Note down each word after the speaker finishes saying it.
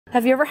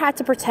Have you ever had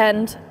to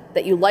pretend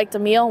that you liked a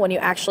meal when you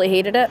actually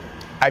hated it?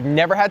 I've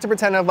never had to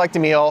pretend I've liked a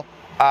meal.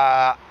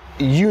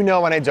 You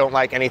know when I don't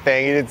like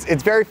anything.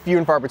 It's very few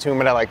and far between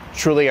when I like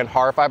truly am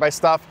horrified by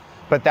stuff,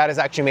 but that is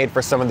actually made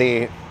for some of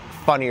the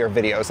funnier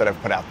videos that I've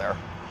put out there.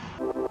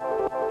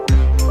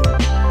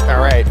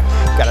 All right,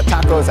 got a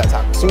tacos at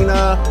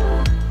Tacosina.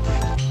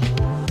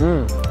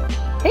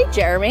 Hey,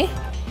 Jeremy.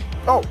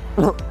 Oh,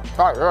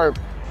 sorry,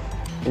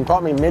 you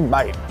caught me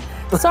mid-bite.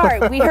 Sorry,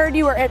 we heard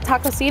you were at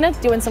Tacosina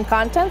doing some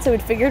content, so we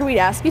figured we'd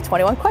ask you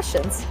 21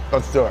 questions.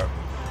 Let's do it.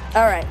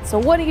 All right, so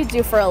what do you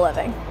do for a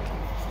living?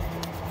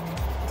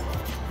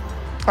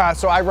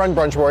 So I run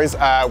Brunch Boys,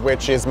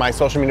 which is my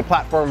social media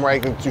platform where I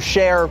get to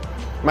share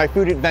my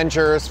food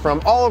adventures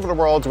from all over the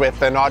world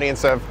with an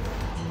audience of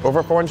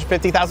over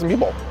 450,000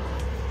 people.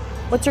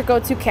 What's your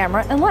go-to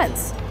camera and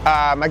lens?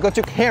 My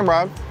go-to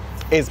camera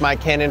is my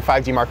Canon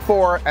 5D Mark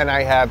IV, and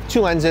I have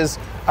two lenses.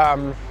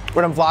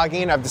 When I'm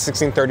vlogging, I have the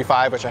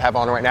 16-35, which I have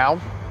on right now.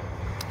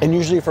 And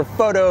usually for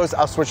photos,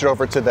 I'll switch it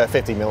over to the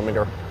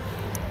 50mm.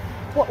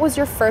 What was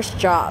your first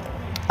job?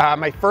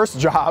 My first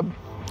job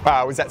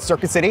was at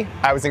Circuit City.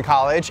 I was in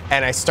college,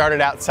 and I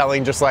started out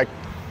selling just like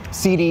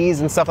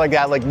CDs and stuff like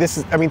that. Like this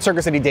is, I mean,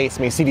 Circuit City dates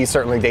me, CDs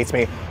certainly dates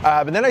me.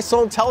 But then I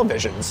sold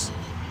televisions.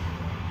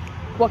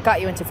 What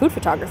got you into food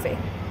photography?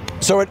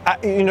 So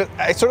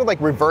I sort of like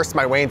reversed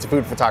my way into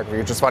food photography,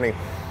 which is funny.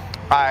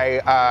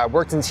 I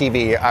worked in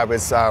TV. I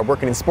was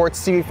working in sports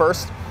TV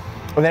first,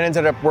 and then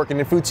ended up working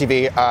in food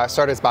TV.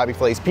 Started as Bobby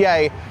Flay's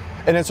PA,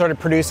 and then started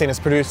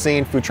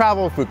producing food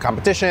travel, food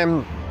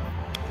competition,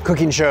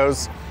 cooking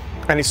shows.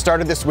 And he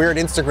started this weird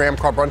Instagram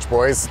called Brunch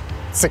Boys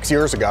 6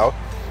 years ago,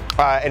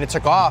 and it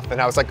took off. And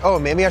I was like, oh,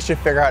 maybe I should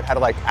figure out how to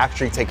like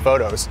actually take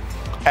photos.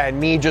 And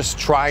me just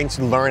trying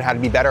to learn how to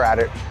be better at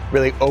it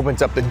really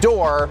opens up the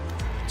door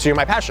to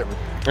my passion.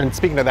 And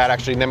speaking of that,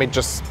 actually,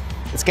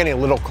 it's getting a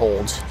little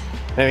cold.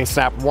 Let me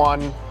snap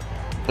one,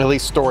 at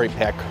least story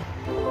pic.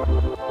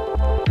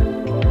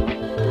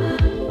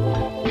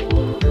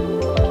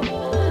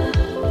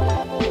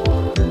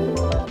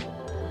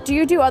 Do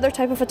you do other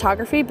type of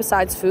photography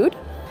besides food?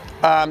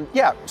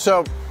 Yeah,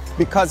 so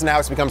because now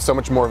it's become so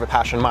much more of a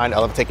passion of mine, I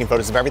love taking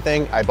photos of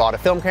everything. I bought a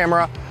film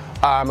camera.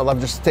 I love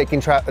just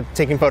taking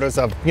photos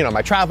of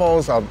my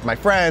travels, of my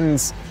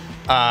friends,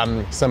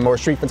 some more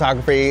street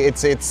photography.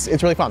 It's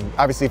really fun.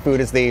 Obviously, food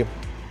is the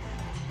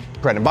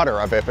bread and butter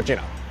of it, but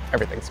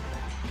everything's.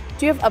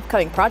 Do you have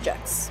upcoming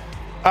projects?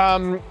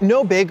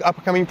 No big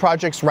upcoming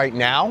projects right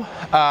now,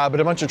 but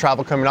a bunch of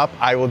travel coming up.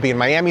 I will be in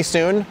Miami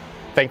soon,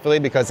 thankfully,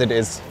 because it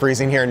is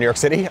freezing here in New York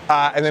City,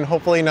 and then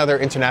hopefully another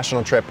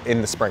international trip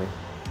in the spring.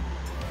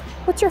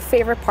 What's your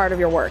favorite part of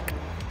your work?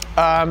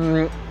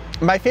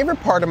 My favorite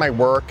part of my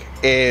work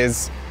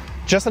is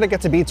just that I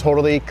get to be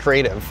totally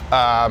creative.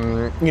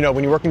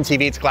 When you work in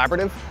TV, it's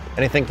collaborative,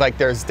 and I think like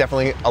there's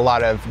definitely a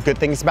lot of good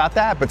things about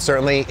that, but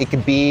certainly it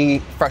could be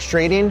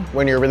frustrating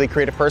when you're a really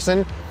creative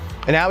person.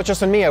 And now it's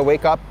just on me. I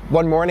wake up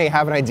one morning,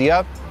 have an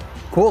idea,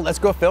 cool, let's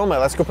go film it,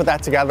 let's go put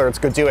that together, let's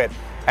go do it.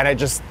 And I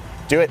just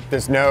do it.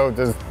 There's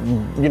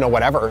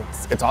whatever.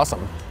 It's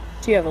awesome.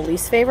 Do you have a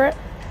least favorite?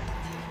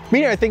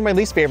 I think my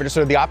least favorite is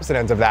sort of the opposite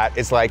ends of that.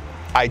 Is like,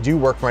 I do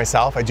work for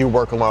myself, I do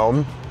work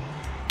alone,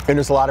 and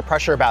there's a lot of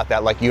pressure about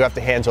that. Like, you have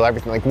to handle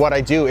everything. Like, what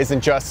I do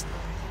isn't just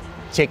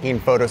taking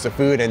photos of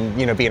food and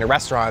being in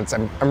restaurants.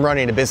 I'm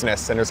running a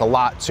business, and there's a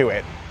lot to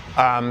it.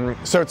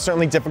 So it's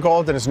certainly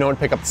difficult, and there's no one to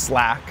pick up the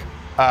slack,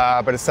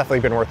 but it's definitely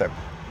been worth it.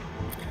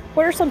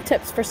 What are some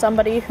tips for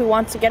somebody who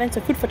wants to get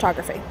into food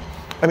photography?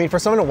 For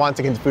someone who wants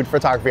to get into food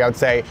photography, I would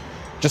say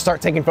just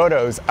start taking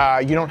photos.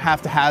 You don't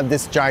have to have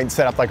this giant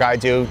setup like I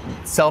do.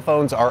 Cell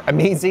phones are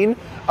amazing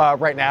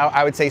right now.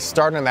 I would say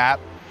start on that,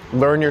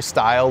 learn your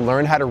style,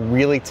 learn how to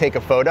really take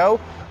a photo,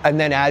 and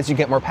then as you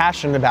get more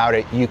passionate about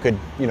it, you could,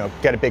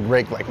 get a big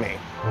rig like me.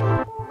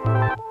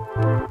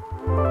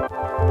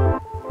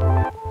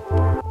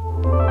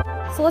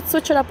 So let's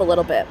switch it up a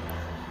little bit.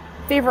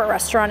 Favorite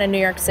restaurant in New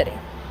York City?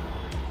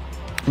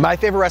 My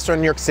favorite restaurant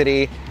in New York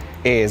City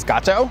is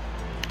Gatto.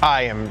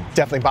 I am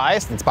definitely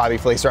biased, it's Bobby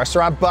Flay's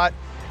restaurant, but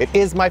it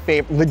is my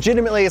favorite,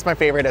 legitimately is my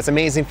favorite. It's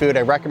amazing food,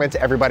 I recommend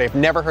to everybody. I've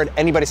never heard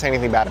anybody say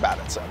anything bad about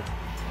it, so.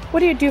 What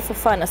do you do for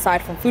fun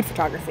aside from food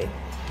photography?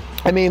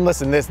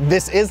 Listen,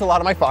 this is a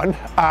lot of my fun,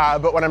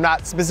 but when I'm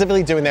not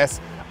specifically doing this,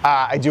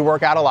 I do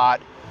work out a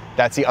lot.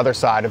 That's the other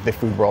side of the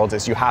food world,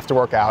 is you have to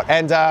work out.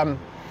 And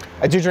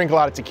I do drink a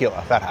lot of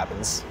tequila, that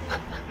happens.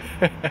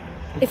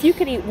 If you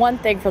could eat one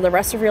thing for the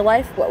rest of your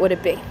life, what would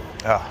it be?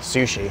 Oh,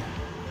 sushi.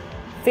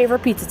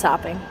 Favorite pizza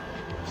topping?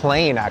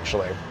 Plain,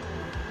 actually.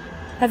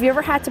 Have you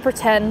ever had to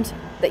pretend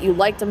that you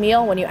liked a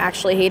meal when you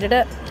actually hated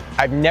it?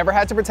 I've never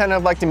had to pretend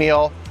I've liked a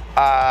meal.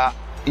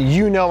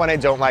 You know when I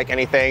don't like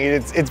anything.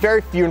 It's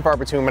very few and far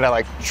between when I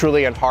like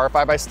truly am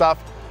horrified by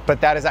stuff, but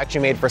that is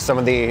actually made for some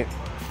of the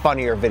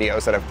funnier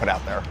videos that I've put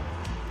out there.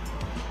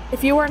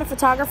 If you weren't a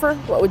photographer,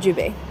 what would you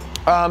be?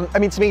 To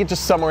me, it's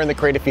just somewhere in the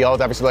creative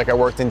field. Obviously, like I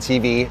worked in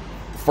TV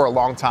for a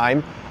long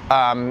time.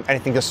 And I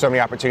think there's so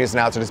many opportunities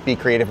now to just be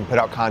creative and put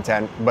out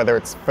content, whether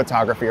it's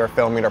photography or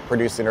filming or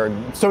producing or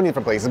so many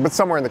different places, but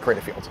somewhere in the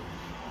creative field.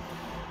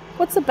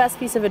 What's the best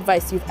piece of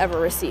advice you've ever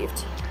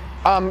received?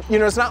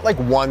 It's not like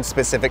one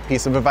specific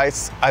piece of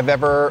advice I've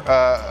ever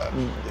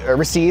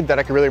received that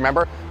I can really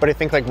remember, but I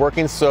think like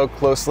working so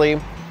closely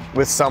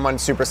with someone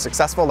super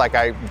successful, like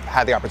I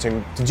had the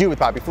opportunity to do with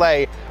Bobby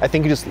Flay, I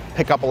think you just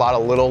pick up a lot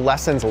of little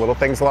lessons, little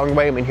things along the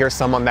way. I mean, here's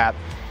someone that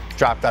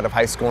dropped out of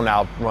high school,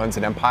 now runs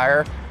an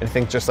empire. And I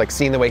think just like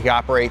seeing the way he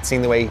operates,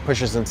 seeing the way he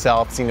pushes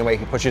himself, seeing the way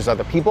he pushes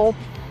other people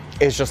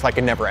is just like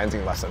a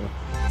never-ending lesson.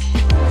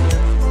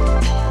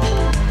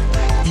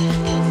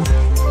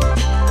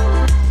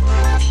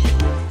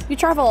 You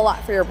travel a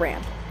lot for your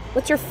brand.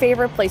 What's your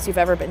favorite place you've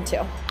ever been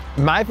to?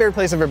 My favorite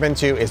place I've ever been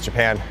to is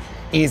Japan.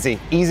 Easy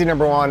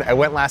number one. I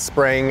went last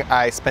spring.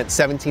 I spent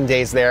 17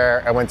 days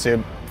there. I went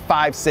to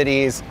 5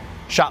 cities,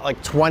 shot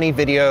like 20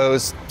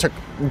 videos, took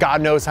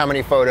God knows how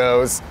many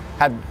photos,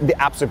 had the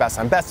absolute best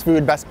time. Best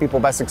food, best people,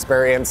 best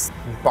experience,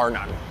 bar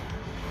none.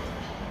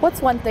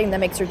 What's one thing that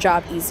makes your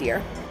job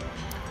easier?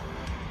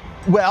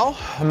 Well,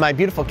 my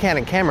beautiful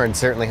Canon camera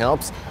certainly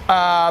helps.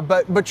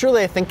 But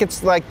truly, I think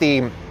it's like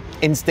the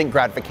instant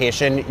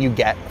gratification you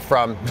get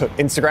from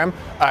Instagram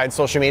and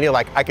social media.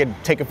 Like I could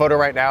take a photo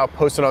right now,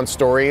 post it on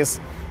stories,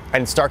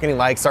 and start getting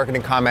likes, start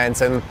getting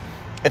comments. And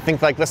I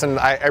think like, listen,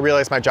 I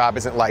realize my job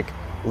isn't like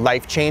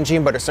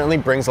life-changing, but it certainly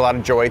brings a lot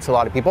of joy to a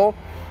lot of people.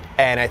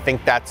 And I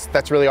think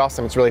that's really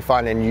awesome. It's really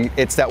fun, and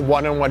it's that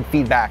one-on-one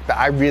feedback that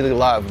I really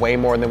love way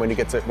more than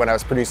when I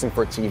was producing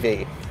for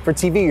TV. For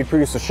TV, you'd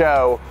produce a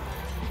show.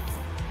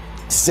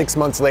 6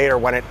 months later,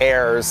 when it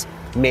airs,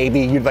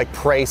 maybe you'd like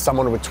pray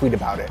someone would tweet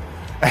about it.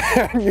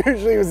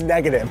 Usually it was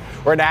negative.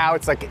 Where now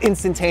it's like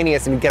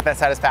instantaneous, and you get that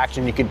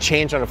satisfaction. You can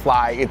change on the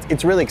fly.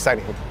 It's really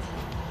exciting.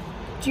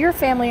 Do your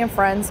family and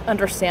friends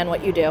understand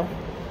what you do?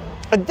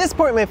 At this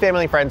point, my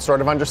family and friends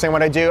sort of understand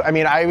what I do. I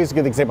mean, I always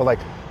give the example, like,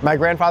 my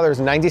grandfather is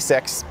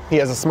 96. He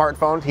has a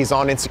smartphone. He's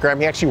on Instagram.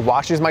 He actually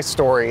watches my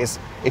stories.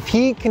 If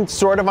he can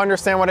sort of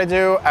understand what I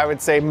do, I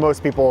would say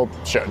most people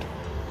should.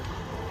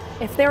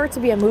 If there were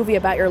to be a movie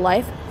about your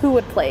life, who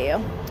would play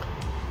you?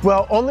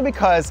 Well, only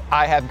because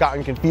I have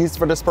gotten confused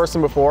for this person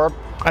before,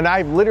 and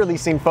I've literally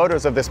seen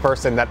photos of this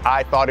person that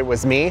I thought it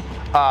was me,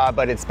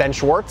 but it's Ben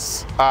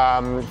Schwartz.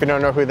 If you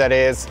don't know who that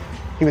is,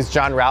 he was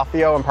John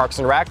Ralphio in Parks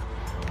and Rec.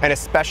 And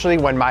especially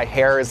when my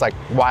hair is like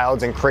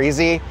wild and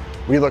crazy,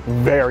 we look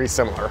very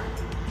similar.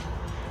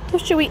 Who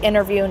should we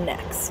interview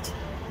next?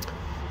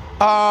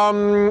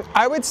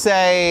 I would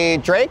say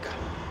Drake.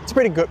 It's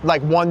pretty good,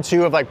 like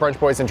 1-2 of like Brunch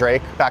Boys and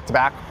Drake back to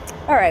back.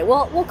 All right,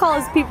 well, we'll call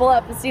his people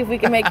up and see if we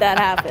can make that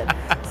happen.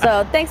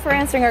 So thanks for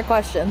answering our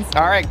questions.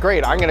 All right,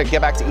 great. I'm gonna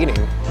get back to eating.